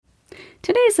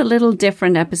Today's a little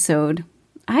different episode.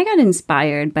 I got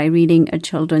inspired by reading a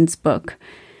children's book.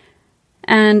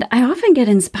 And I often get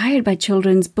inspired by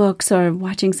children's books or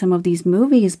watching some of these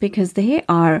movies because they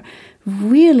are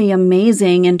really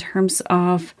amazing in terms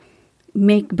of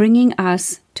bringing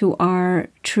us to our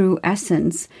true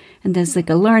essence. And there's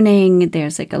like a learning,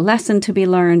 there's like a lesson to be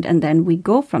learned, and then we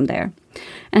go from there.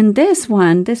 And this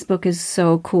book is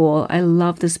so cool. I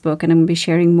love this book, and I'm going to be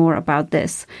sharing more about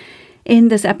this in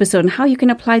this episode and how you can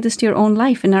apply this to your own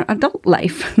life and our adult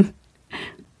life.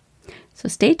 So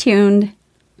stay tuned.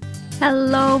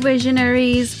 Hello,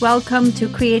 visionaries. Welcome to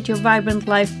Create Your Vibrant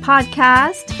Life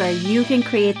podcast, where you can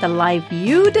create the life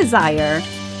you desire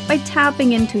by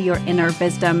tapping into your inner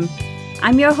wisdom.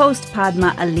 I'm your host,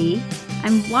 Padma Ali.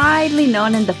 I'm widely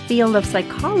known in the field of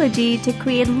psychology to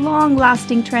create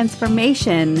long-lasting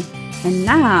transformation. And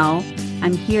now,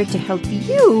 I'm here to help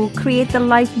you create the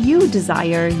life you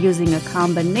desire using a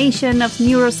combination of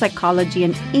neuropsychology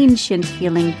and ancient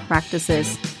healing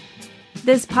practices.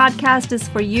 This podcast is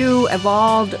for you,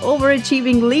 evolved,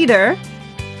 overachieving leader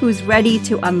who's ready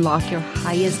to unlock your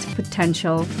highest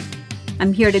potential.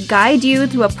 I'm here to guide you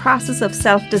through a process of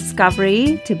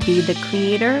self-discovery to be the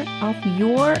creator of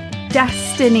your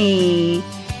destiny.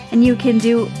 And you can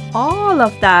do all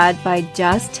of that by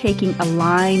just taking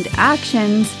aligned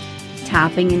actions,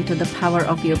 tapping into the power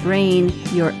of your brain,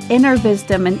 your inner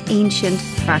wisdom, and ancient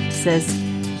practices.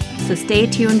 So stay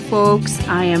tuned, folks.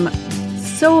 I am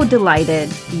so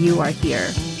delighted you are here.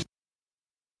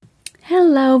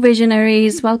 Hello,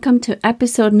 visionaries. Welcome to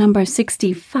episode number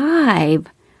 65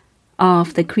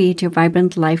 of the Create Your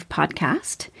Vibrant Life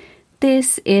podcast.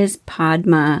 This is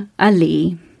Padma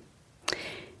Ali.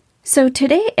 So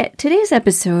today's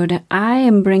episode, I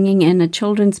am bringing in a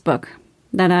children's book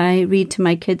that I read to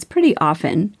my kids pretty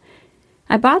often.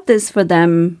 I bought this for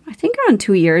them, I think around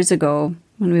 2 years ago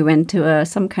when we went to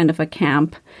some kind of a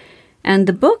camp. And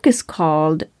the book is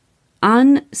called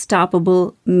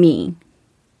Unstoppable Me.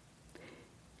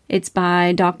 It's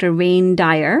by Dr. Wayne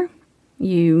Dyer.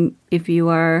 If you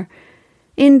are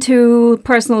into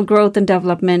personal growth and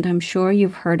development, I'm sure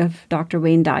you've heard of Dr.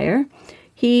 Wayne Dyer.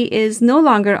 He is no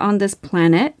longer on this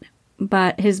planet,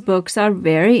 but his books are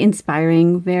very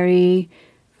inspiring, very,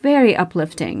 very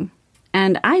uplifting.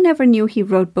 And I never knew he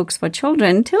wrote books for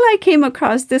children till I came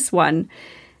across this one.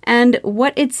 And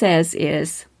what it says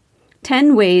is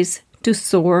 10 ways to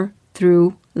soar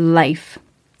through life.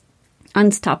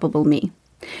 Unstoppable Me.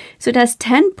 So it has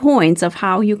 10 points of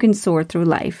how you can soar through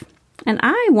life. And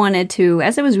I wanted to,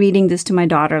 as I was reading this to my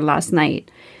daughter last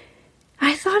night,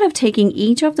 I thought of taking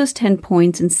each of those 10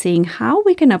 points and seeing how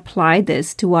we can apply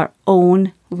this to our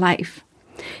own life.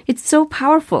 It's so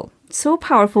powerful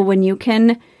when you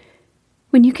can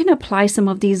apply some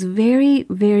of these very,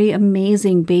 very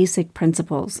amazing basic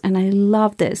principles. And I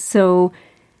love this. So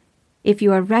if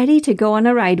you are ready to go on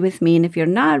a ride with me, and if you're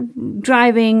not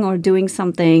driving or doing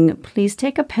something, please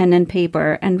take a pen and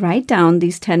paper and write down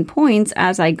these 10 points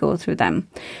as I go through them.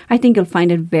 I think you'll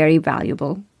find it very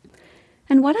valuable.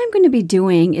 And what I'm going to be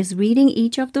doing is reading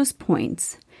each of those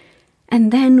points,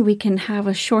 and then we can have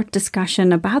a short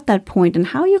discussion about that point and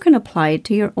how you can apply it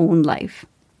to your own life.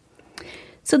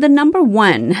 So the number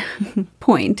one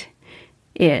point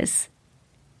is,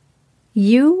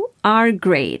 you are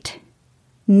great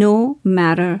no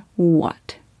matter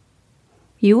what.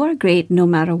 You are great no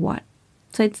matter what.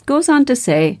 So it goes on to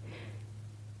say,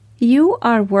 you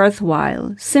are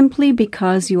worthwhile simply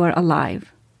because you are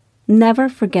alive. Never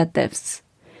forget this,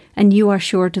 and you are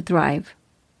sure to thrive.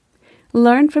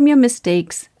 Learn from your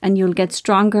mistakes, and you'll get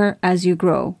stronger as you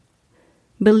grow.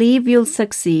 Believe you'll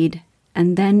succeed,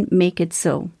 and then make it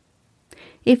so.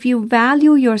 If you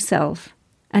value yourself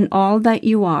and all that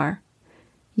you are,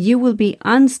 you will be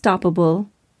unstoppable,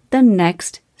 the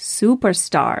next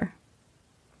superstar.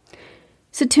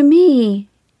 So to me,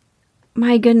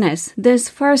 my goodness, this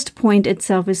first point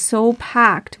itself is so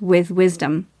packed with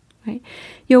wisdom. Right?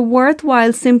 You're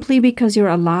worthwhile simply because you're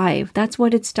alive. That's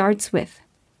what it starts with.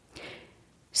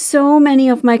 So many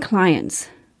of my clients,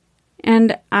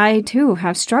 and I too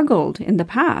have struggled in the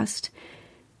past,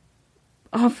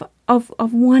 of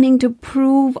wanting to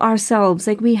prove ourselves,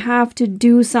 like we have to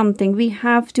do something, we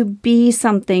have to be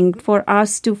something for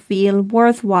us to feel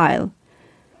worthwhile.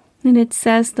 And it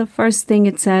says, the first thing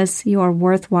it says, you are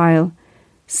worthwhile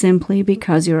simply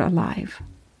because you're alive.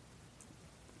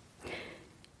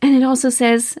 And it also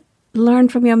says, learn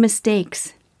from your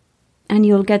mistakes, and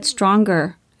you'll get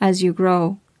stronger as you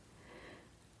grow.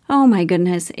 Oh my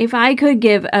goodness, if I could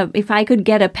get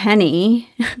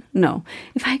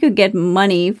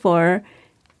money for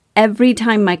every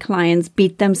time my clients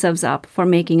beat themselves up for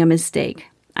making a mistake,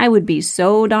 I would be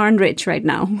so darn rich right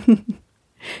now.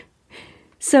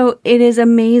 So it is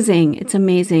amazing. It's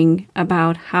amazing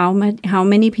about how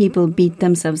many people beat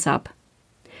themselves up.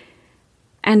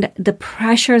 And the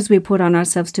pressures we put on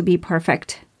ourselves to be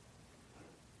perfect.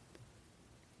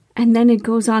 And then it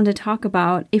goes on to talk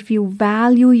about if you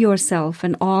value yourself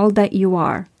and all that you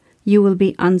are, you will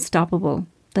be unstoppable,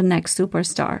 the next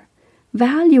superstar.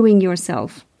 Valuing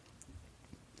yourself.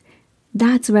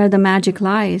 That's where the magic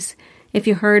lies. If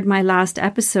you heard my last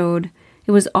episode,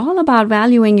 it was all about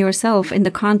valuing yourself in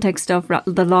the context of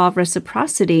the law of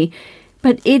reciprocity.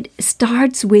 But it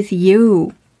starts with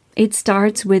you. It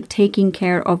starts with taking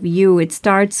care of you. It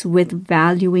starts with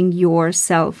valuing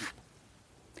yourself.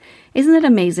 Isn't it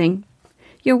amazing?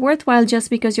 You're worthwhile just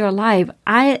because you're alive.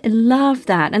 I love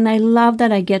that. And I love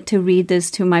that I get to read this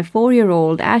to my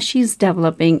 4-year-old as she's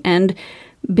developing and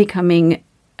becoming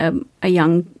a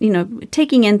young,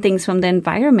 taking in things from the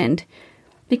environment.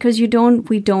 Because we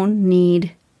don't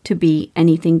need to be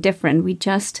anything different. We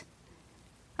just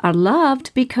are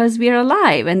loved because we're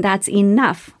alive, and that's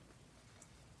enough.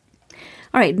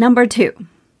 All right, number 2.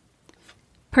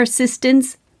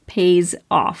 Persistence pays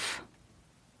off.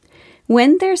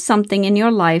 When there's something in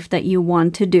your life that you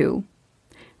want to do,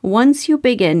 once you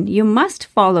begin, you must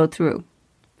follow through.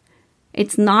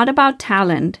 It's not about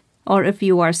talent or if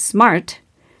you are smart.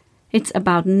 It's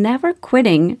about never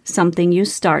quitting something you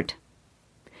start.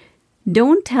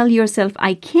 Don't tell yourself,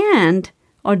 I can't,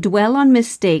 or dwell on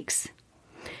mistakes.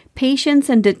 Patience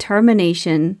and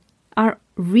determination are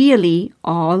really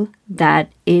all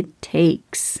that it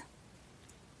takes.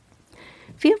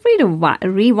 Feel free to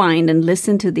rewind and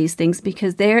listen to these things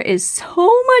because there is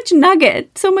so much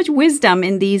nugget, so much wisdom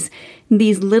in these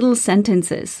little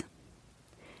sentences.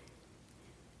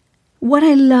 What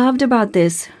I loved about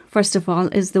this, first of all,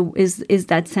 is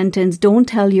that sentence, don't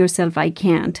tell yourself I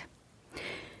can't.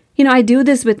 I do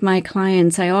this with my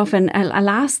clients. I'll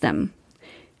ask them.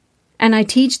 And I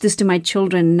teach this to my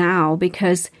children now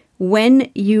because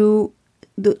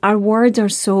our words are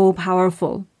so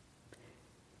powerful.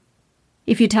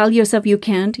 If you tell yourself you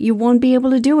can't, you won't be able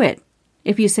to do it.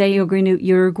 If you say you're going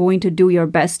to do your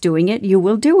best doing it, you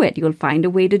will do it. You'll find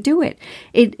a way to do it.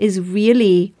 It is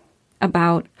really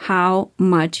about how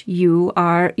much your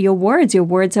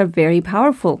words are very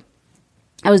powerful.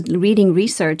 I was reading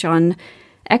research on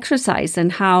exercise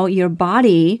and how your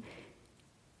mind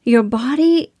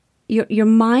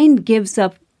gives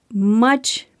up long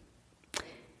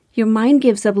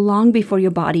before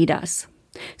your body does.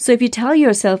 So if you tell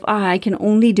yourself, I can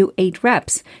only do 8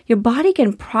 reps, your body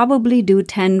can probably do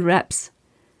 10 reps.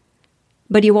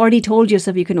 But you already told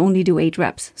yourself you can only do 8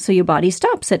 reps. So your body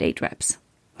stops at 8 reps.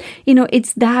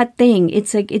 It's that thing.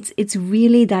 It's like, it's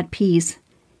really that piece.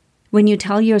 When you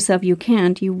tell yourself you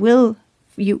can't, you won't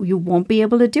be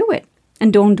able to do it.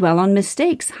 And don't dwell on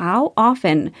mistakes. How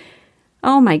often?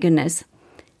 Oh my goodness.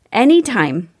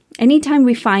 Anytime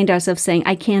we find ourselves saying,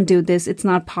 I can't do this, it's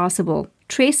not possible,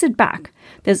 trace it back.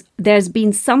 There's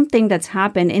been something that's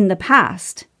happened in the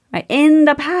past, right? In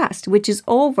the past, which is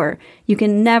over. You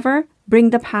can never bring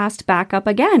the past back up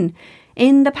again.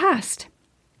 In the past.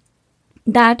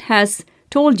 That has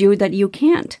told you that you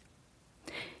can't.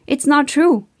 It's not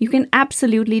true. You can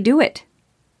absolutely do it.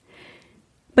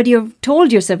 But you've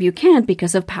told yourself you can't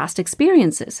because of past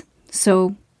experiences.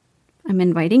 So I'm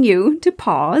inviting you to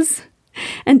pause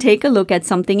and take a look at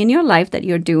something in your life that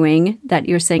you're doing that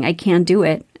you're saying, I can't do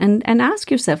it. And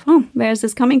ask yourself, where is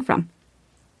this coming from?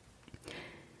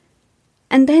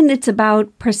 And then it's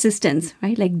about persistence,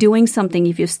 right? Like doing something.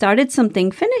 If you started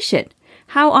something, finish it.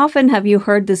 How often have you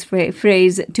heard this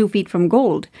phrase, 2 feet from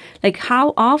gold? Like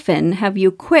how often have you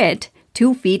quit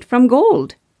 2 feet from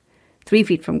gold? 3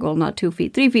 feet from gold, not 2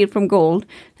 feet, 3 feet from gold.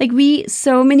 Like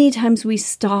so many times we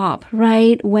stop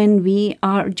right when we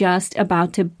are just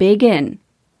about to begin.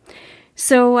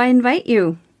 So I invite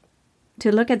you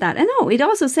to look at that. And it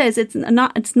also says it's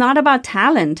not about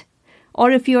talent or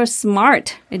if you're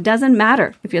smart. It doesn't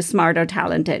matter if you're smart or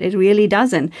talented. It really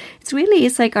doesn't.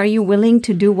 It's like, are you willing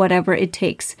to do whatever it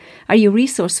takes? Are you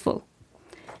resourceful?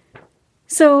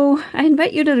 So I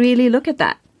invite you to really look at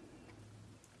that.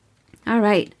 All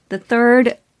right. The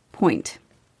third point.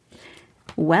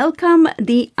 Welcome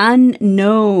the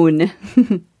unknown.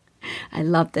 I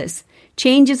love this.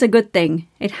 Change is a good thing.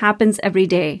 It happens every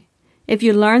day. If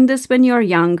you learn this when you're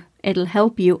young, it'll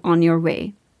help you on your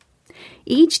way.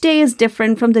 Each day is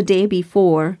different from the day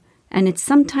before, and it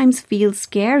sometimes feels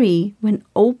scary when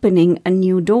opening a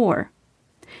new door.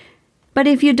 But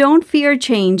if you don't fear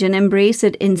change and embrace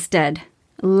it instead,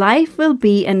 life will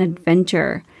be an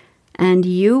adventure, and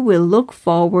you will look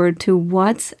forward to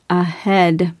what's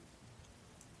ahead.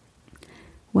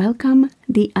 Welcome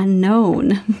the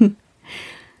unknown.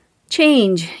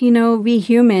 Change. We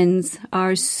humans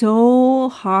are so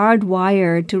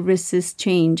hardwired to resist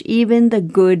change, even the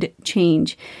good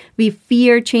change. We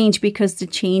fear change because the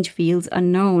change feels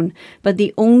unknown. But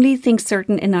the only thing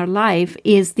certain in our life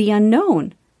is the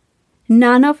unknown.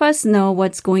 None of us know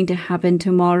what's going to happen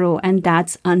tomorrow, and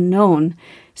that's unknown.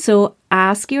 So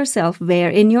ask yourself, where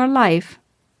in your life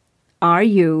are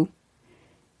you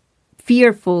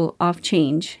fearful of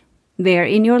change? Where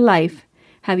in your life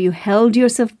have you held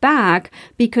yourself back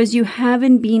because you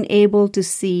haven't been able to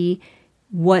see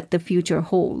what the future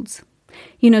holds?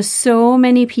 So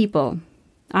many people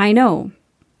I know,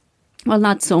 well,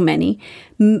 not so many,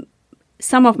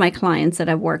 some of my clients that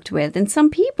I've worked with and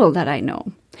some people that I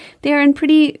know, they're in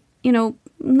pretty,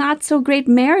 not so great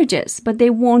marriages, but they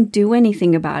won't do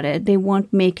anything about it. They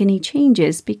won't make any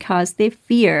changes because they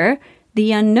fear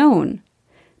the unknown.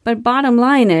 But bottom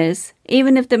line is,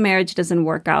 even if the marriage doesn't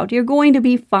work out, you're going to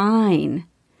be fine.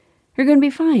 You're going to be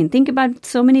fine. Think about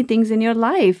so many things in your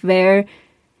life where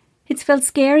it's felt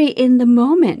scary in the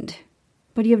moment,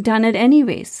 but you've done it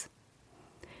anyways.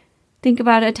 Think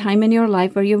about a time in your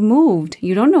life where you've moved.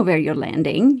 You don't know where you're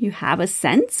landing. You have a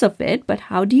sense of it, but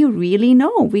how do you really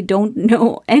know? We don't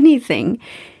know anything.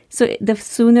 So the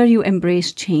sooner you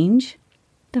embrace change,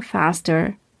 the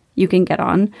faster you can get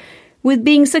on with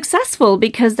being successful,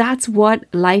 because that's what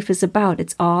life is about.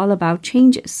 It's all about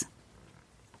changes.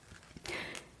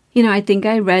 I think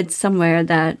I read somewhere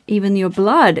that even your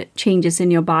blood changes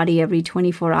in your body every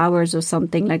 24 hours or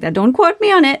something like that. Don't quote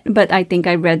me on it, but I think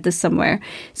I read this somewhere.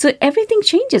 So everything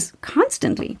changes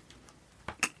constantly.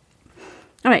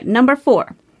 All right, number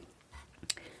 4.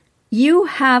 You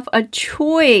have a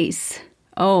choice.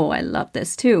 Oh, I love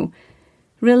this too.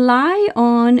 Rely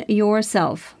on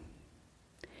yourself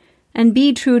and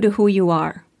be true to who you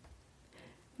are.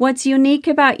 What's unique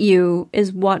about you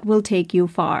is what will take you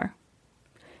far.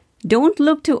 Don't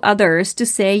look to others to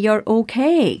say you're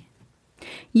okay.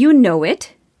 You know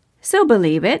it, so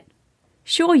believe it.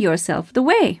 Show yourself the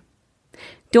way.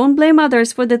 Don't blame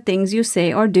others for the things you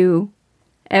say or do.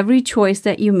 Every choice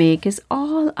that you make is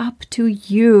all up to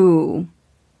you.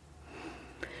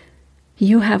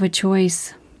 You have a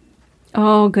choice.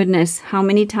 Oh, goodness, how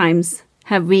many times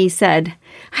have we said,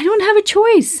 I don't have a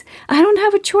choice. I don't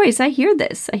have a choice. I hear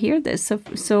this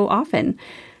so often.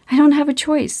 I don't have a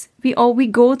choice. We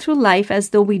go through life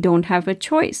as though we don't have a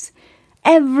choice.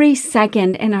 Every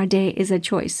second in our day is a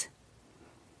choice.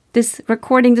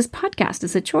 Recording this podcast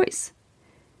is a choice.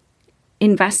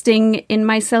 Investing in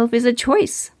myself is a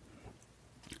choice.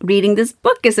 Reading this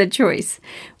book is a choice.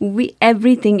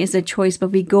 Everything is a choice,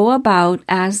 but we go about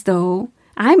as though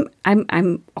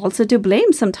I'm also to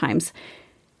blame sometimes.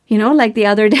 Like the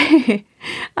other day,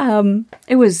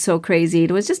 it was so crazy.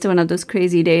 It was just one of those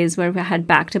crazy days where I had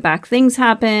back-to-back things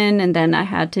happen. And then I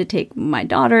had to take my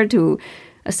daughter to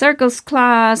a circus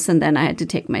class. And then I had to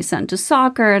take my son to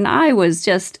soccer. And I was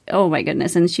just, oh my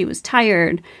goodness. And she was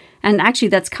tired. And actually,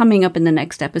 that's coming up in the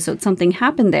next episode. Something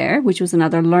happened there, which was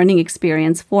another learning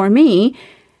experience for me.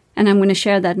 And I'm going to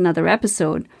share that in another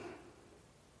episode.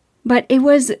 But it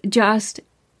was just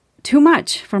too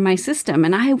much for my system.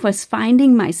 And I was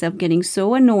finding myself getting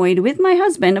so annoyed with my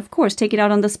husband. Of course, take it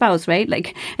out on the spouse, right?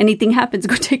 Like anything happens,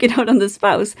 go take it out on the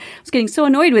spouse. I was getting so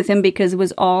annoyed with him because it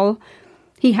was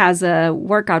he has a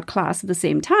workout class at the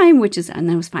same time,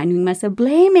 and I was finding myself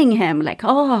blaming him. Like,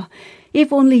 oh,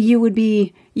 if only you would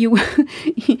be,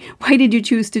 why did you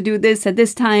choose to do this at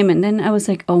this time? And then I was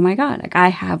like, oh my God, I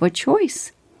have a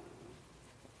choice.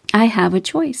 I have a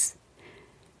choice.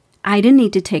 I didn't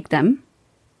need to take them.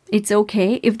 It's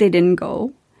okay if they didn't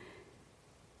go.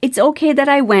 It's okay that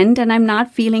I went and I'm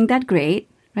not feeling that great,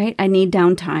 right? I need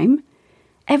downtime.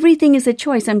 Everything is a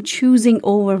choice. I'm choosing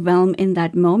overwhelm in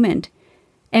that moment.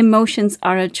 Emotions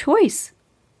are a choice.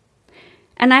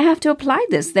 And I have to apply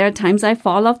this. There are times I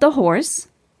fall off the horse,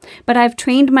 but I've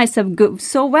trained myself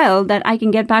so well that I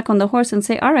can get back on the horse and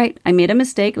say, all right, I made a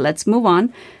mistake. Let's move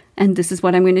on. And this is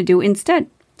what I'm going to do instead.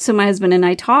 So my husband and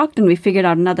I talked and we figured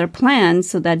out another plan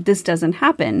so that this doesn't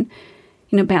happen,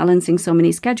 balancing so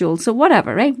many schedules. So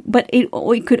whatever, right? But it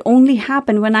could only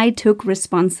happen when I took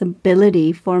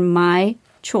responsibility for my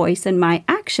choice and my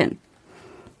action.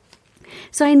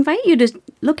 So I invite you to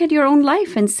look at your own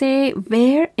life and say,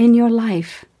 where in your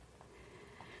life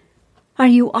are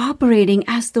you operating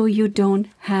as though you don't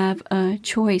have a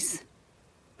choice?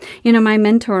 My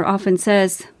mentor often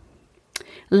says,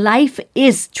 life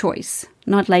is choice.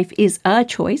 Not life is a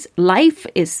choice. Life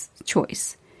is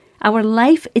choice. Our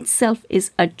life itself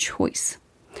is a choice.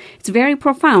 It's very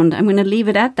profound. I'm going to leave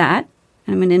it at that.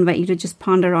 I'm going to invite you to just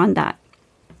ponder on that.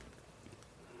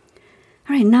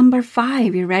 All right, number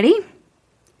 5. You ready?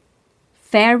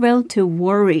 Farewell to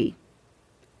worry.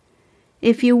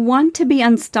 If you want to be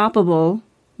unstoppable,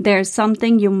 there's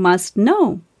something you must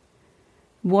know.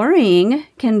 Worrying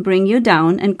can bring you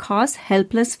down and cause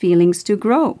helpless feelings to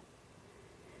grow.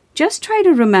 Just try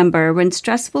to remember when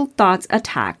stressful thoughts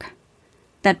attack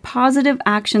that positive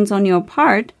actions on your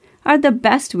part are the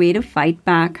best way to fight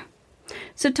back.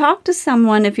 So talk to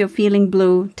someone if you're feeling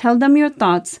blue. Tell them your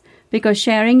thoughts, because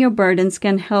sharing your burdens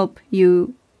can help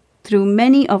you through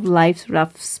many of life's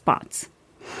rough spots.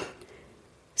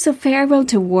 So farewell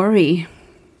to worry.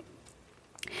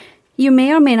 You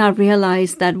may or may not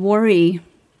realize that worry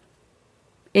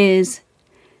is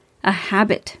a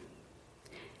habit.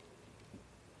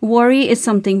 Worry is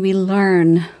something we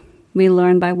learn. We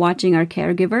learn by watching our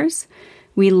caregivers.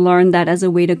 We learn that as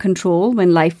a way to control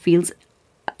when life feels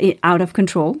out of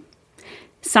control.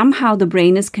 Somehow the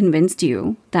brain has convinced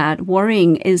you that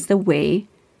worrying is the way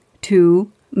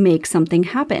to make something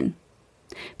happen.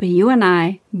 But you and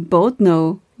I both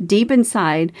know deep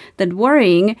inside that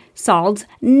worrying solves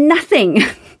nothing.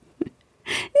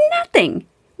 Nothing.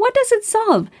 What does it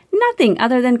solve? Nothing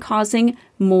other than causing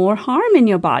more harm in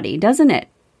your body, doesn't it?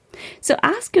 So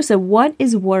ask yourself, what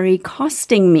is worry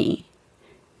costing me?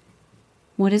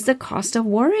 What is the cost of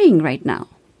worrying right now?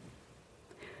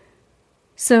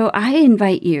 So I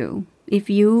invite you, if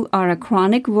you are a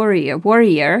chronic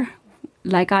worrier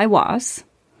like I was,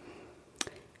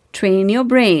 train your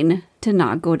brain to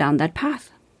not go down that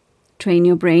path. Train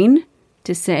your brain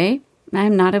to say,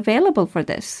 I'm not available for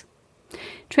this.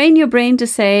 Train your brain to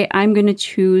say, I'm going to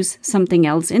choose something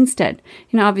else instead.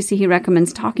 Obviously he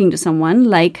recommends talking to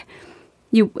someone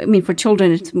for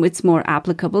children, it's more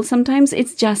applicable. Sometimes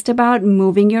it's just about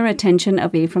moving your attention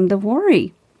away from the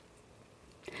worry.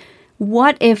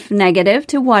 What if negative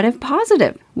to what if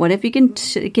positive? What if you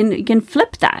can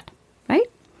flip that, right?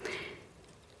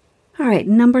 All right,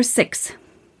 number 6.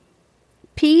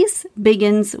 Peace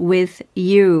begins with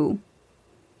you.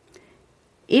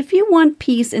 If you want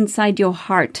peace inside your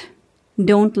heart,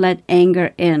 don't let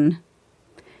anger in.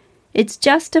 It's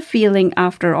just a feeling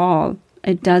after all.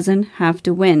 It doesn't have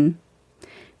to win.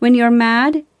 When you're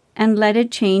mad and let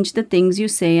it change the things you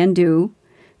say and do,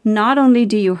 not only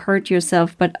do you hurt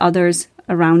yourself, but others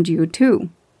around you too.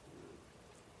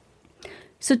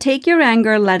 So take your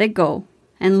anger, let it go,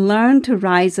 and learn to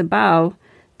rise above.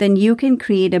 Then you can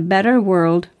create a better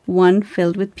world, one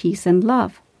filled with peace and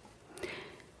love.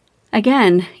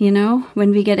 Again,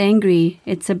 when we get angry,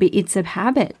 it's a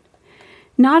habit.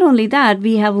 Not only that,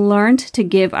 we have learned to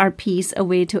give our peace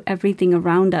away to everything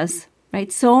around us,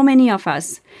 right? So many of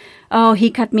us,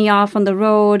 he cut me off on the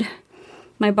road.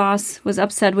 My boss was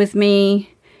upset with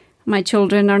me. My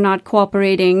children are not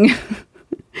cooperating,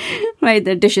 right?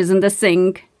 The dishes in the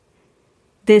sink.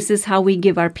 This is how we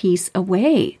give our peace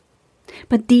away.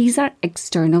 But these are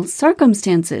external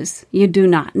circumstances. You do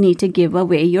not need to give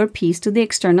away your peace to the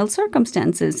external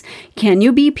circumstances. Can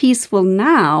you be peaceful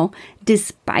now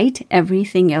despite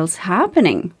everything else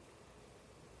happening?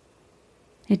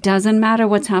 It doesn't matter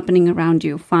what's happening around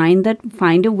you. Find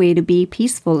a way to be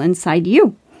peaceful inside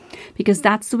you, because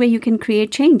that's the way you can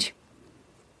create change.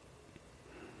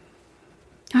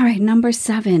 All right, number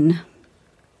 7.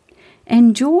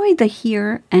 Enjoy the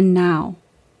here and now.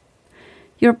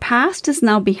 Your past is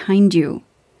now behind you,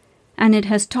 and it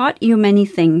has taught you many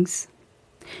things.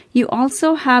 You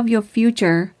also have your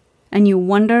future, and you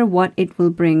wonder what it will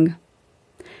bring.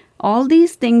 All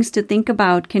these things to think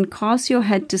about can cause your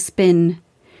head to spin.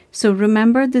 So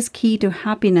remember this key to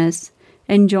happiness.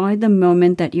 Enjoy the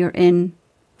moment that you're in.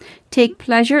 Take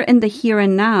pleasure in the here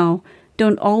and now.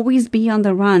 Don't always be on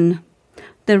the run.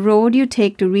 The road you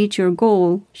take to reach your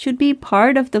goal should be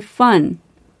part of the fun.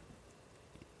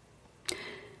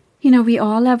 We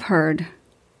all have heard,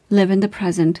 live in the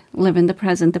present, live in the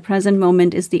present. The present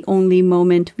moment is the only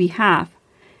moment we have.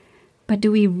 But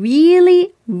do we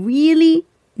really, really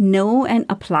know and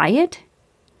apply it?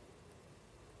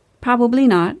 Probably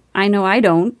not. I know I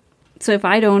don't. So if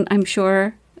I don't, I'm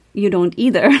sure you don't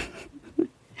either.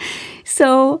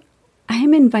 So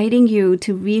I'm inviting you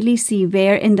to really see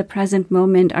where in the present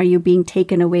moment are you being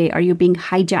taken away? Are you being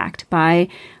hijacked by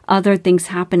other things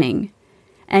happening?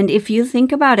 And if you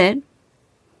think about it,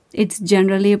 it's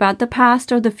generally about the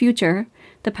past or the future.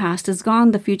 The past is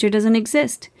gone. The future doesn't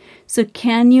exist. So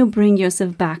can you bring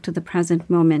yourself back to the present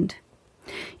moment?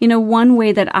 One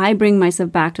way that I bring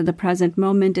myself back to the present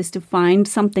moment is to find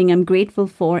something I'm grateful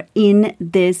for in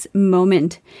this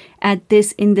moment.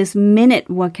 In this minute,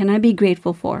 what can I be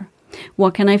grateful for?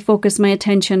 What can I focus my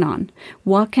attention on?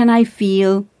 What can I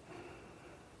feel?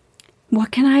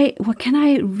 What can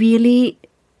I really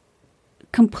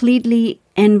completely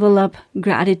envelop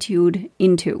gratitude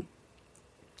into.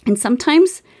 And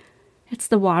sometimes it's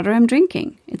the water I'm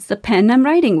drinking. It's the pen I'm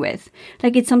writing with.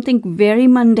 Like, it's something very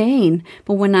mundane.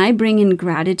 But when I bring in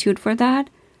gratitude for that,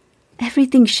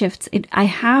 everything shifts. I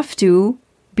have to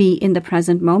be in the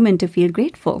present moment to feel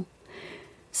grateful.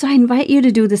 So I invite you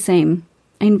to do the same.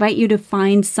 I invite you to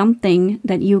find something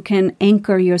that you can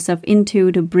anchor yourself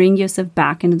into to bring yourself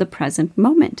back into the present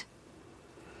moment.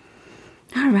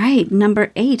 All right,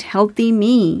 number 8, healthy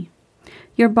me.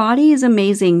 Your body is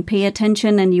amazing. Pay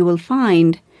attention and you will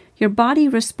find your body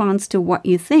responds to what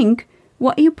you think,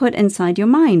 what you put inside your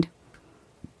mind.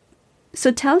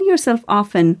 So tell yourself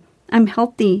often, I'm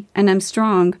healthy and I'm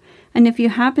strong. And if you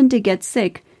happen to get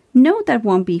sick, know that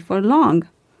won't be for long.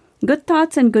 Good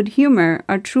thoughts and good humor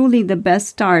are truly the best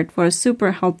start for a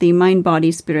super healthy mind,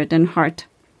 body, spirit, and heart.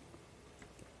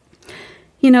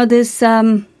 You know, this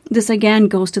again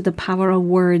goes to the power of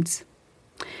words.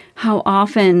 How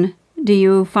often do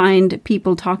you find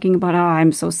people talking about,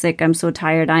 I'm so sick, I'm so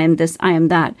tired, I am this, I am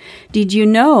that? Did you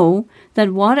know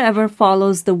that whatever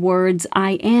follows the words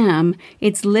I am,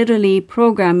 it's literally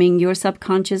programming your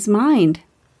subconscious mind?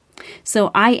 So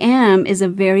I am is a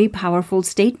very powerful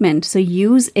statement. So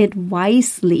use it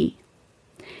wisely.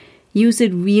 Use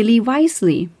it really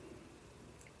wisely.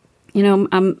 You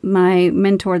know, my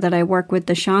mentor that I work with,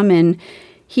 the shaman,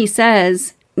 he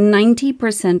says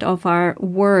 90% of our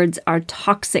words are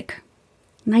toxic.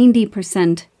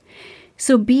 90%.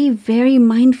 So be very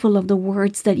mindful of the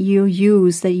words that you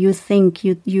use, that you think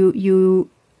you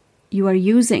are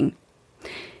using.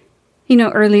 You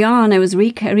know, early on, I was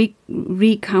recounting,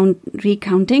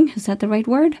 is that the right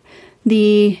word?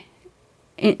 The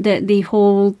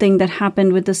whole thing that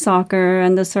happened with the soccer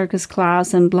and the circus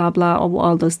class and blah, blah,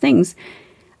 all those things.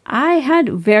 I had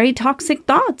very toxic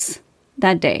thoughts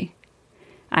that day.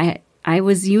 I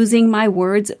was using my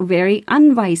words very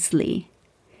unwisely.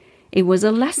 It was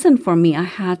a lesson for me. I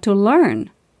had to learn.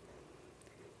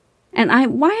 And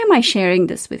why am I sharing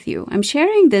this with you? I'm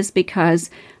sharing this because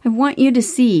I want you to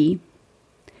see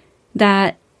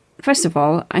that, first of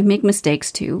all, I make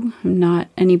mistakes too. I'm not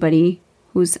anybody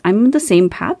I'm on the same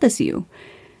path as you.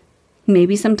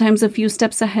 Maybe sometimes a few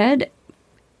steps ahead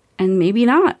and maybe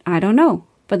not. I don't know.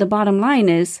 But the bottom line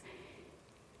is,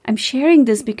 I'm sharing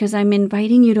this because I'm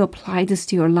inviting you to apply this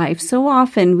to your life. So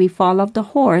often we fall off the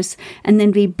horse and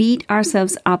then we beat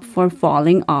ourselves up for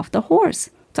falling off the horse.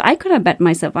 So I could have bet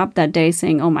myself up that day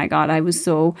saying, oh my God, I was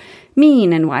so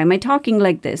mean. And why am I talking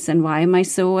like this? And why am I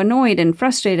so annoyed and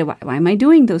frustrated? Why am I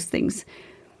doing those things?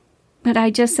 But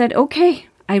I just said, okay,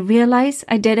 I realized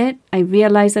I did it. I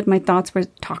realized that my thoughts were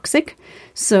toxic.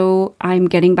 So I'm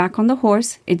getting back on the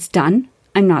horse. It's done.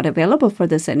 I'm not available for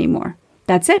this anymore.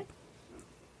 That's it.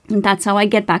 And that's how I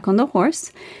get back on the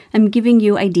horse. I'm giving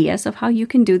you ideas of how you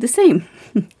can do the same.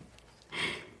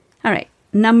 All right.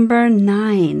 Number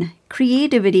 9,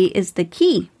 creativity is the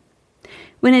key.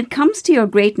 When it comes to your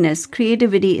greatness,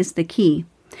 creativity is the key.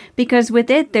 Because with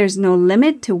it, there's no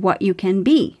limit to what you can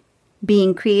be.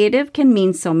 Being creative can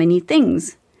mean so many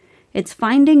things. It's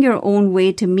finding your own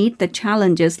way to meet the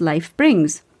challenges life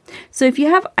brings. So if you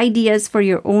have ideas for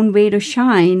your own way to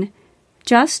shine,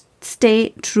 just stay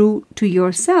true to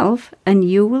yourself and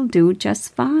you will do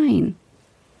just fine.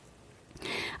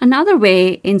 Another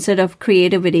way, instead of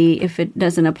creativity, if it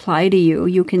doesn't apply to you,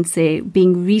 you can say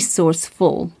being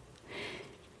resourceful.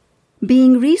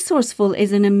 Being resourceful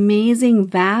is an amazing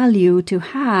value to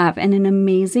have and an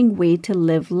amazing way to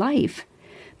live life.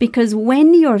 Because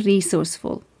when you're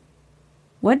resourceful,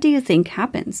 what do you think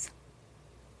happens?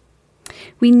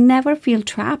 We never feel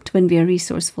trapped when we are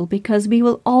resourceful because we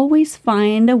will always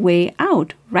find a way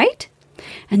out, right?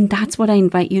 And that's what I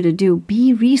invite you to do.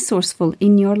 Be resourceful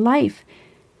in your life.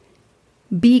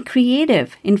 Be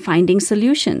creative in finding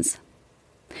solutions.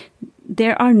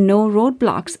 There are no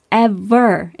roadblocks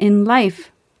ever in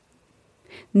life.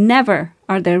 Never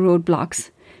are there roadblocks.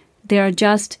 They are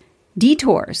just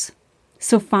detours.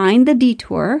 So find the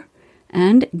detour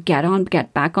and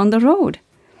get back on the road.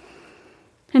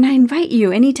 And I invite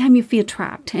you, anytime you feel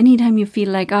trapped, anytime you feel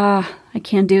like, I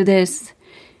can't do this.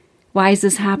 Why is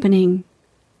this happening?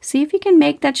 See if you can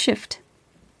make that shift.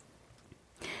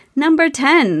 Number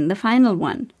 10, the final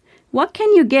one. What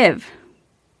can you give?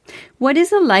 What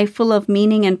is a life full of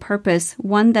meaning and purpose,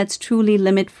 one that's truly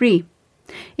limit-free?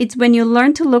 It's when you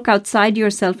learn to look outside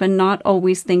yourself and not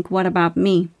always think, what about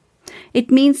me?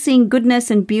 It means seeing goodness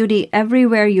and beauty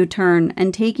everywhere you turn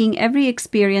and taking every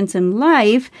experience in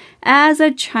life as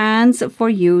a chance for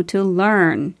you to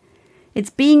learn. It's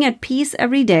being at peace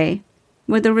every day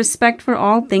with a respect for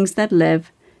all things that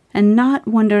live and not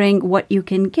wondering what you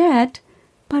can get,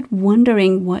 but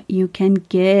wondering what you can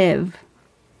give.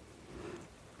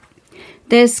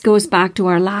 This goes back to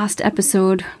our last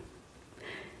episode,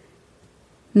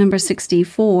 number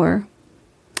 64,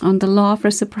 on the law of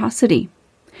reciprocity,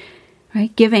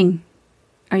 right? Giving.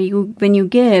 When you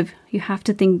give, you have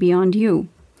to think beyond you.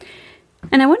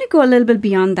 And I want to go a little bit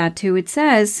beyond that too. It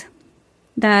says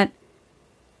that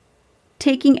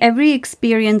taking every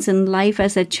experience in life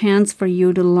as a chance for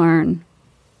you to learn.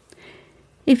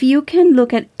 If you can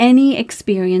look at any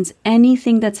experience,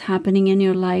 anything that's happening in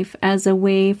your life as a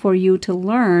way for you to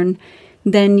learn,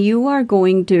 then you are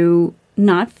going to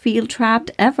not feel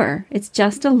trapped ever. It's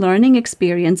just a learning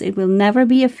experience. It will never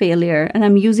be a failure. And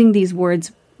I'm using these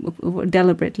words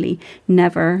deliberately.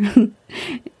 Never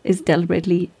is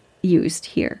deliberately used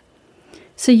here.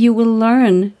 So you will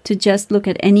learn to just look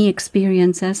at any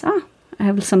experience as, I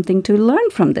have something to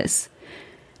learn from this.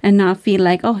 And not feel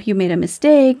like, you made a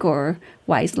mistake, or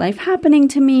why is life happening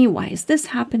to me? Why is this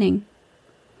happening?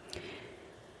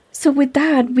 So with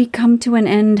that, we come to an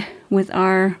end with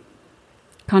our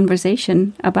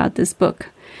conversation about this book.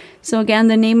 So again,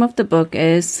 the name of the book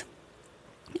is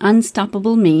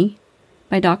Unstoppable Me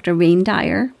by Dr. Wayne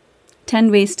Dyer, 10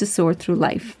 Ways to Soar Through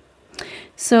Life.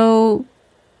 So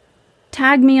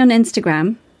tag me on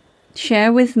Instagram.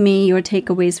 Share with me your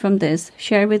takeaways from this.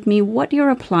 Share with me what you're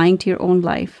applying to your own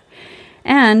life.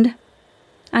 And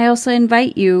I also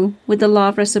invite you, with the law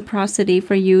of reciprocity,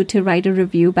 for you to write a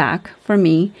review back for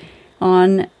me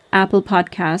on Apple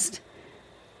Podcast.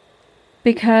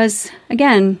 Because,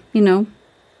 again,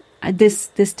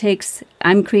 this takes,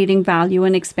 I'm creating value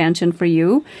and expansion for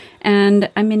you. And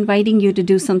I'm inviting you to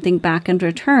do something back in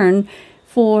return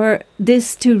for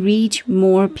this to reach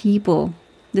more people.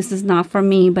 This is not for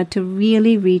me, but to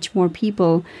really reach more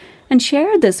people. And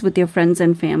share this with your friends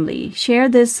and family. Share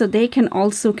this so they can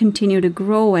also continue to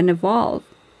grow and evolve.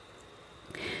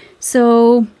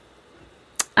 So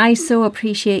I so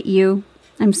appreciate you.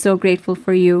 I'm so grateful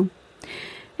for you.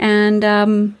 And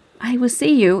I will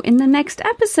see you in the next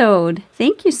episode.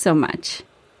 Thank you so much.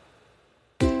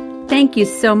 Thank you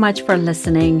so much for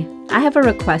listening. I have a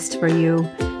request for you.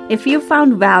 If you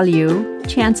found value,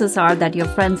 chances are that your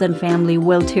friends and family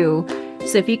will too.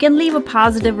 So if you can leave a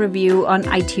positive review on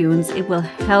iTunes, it will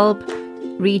help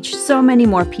reach so many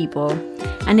more people.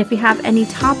 And if you have any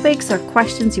topics or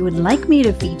questions you would like me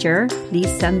to feature, please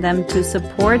send them to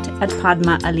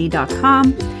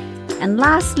support@padmaali.com. And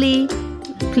lastly,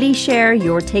 please share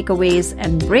your takeaways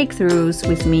and breakthroughs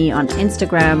with me on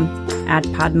Instagram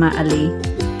 @PadmaAli.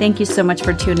 Thank you so much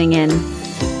for tuning in.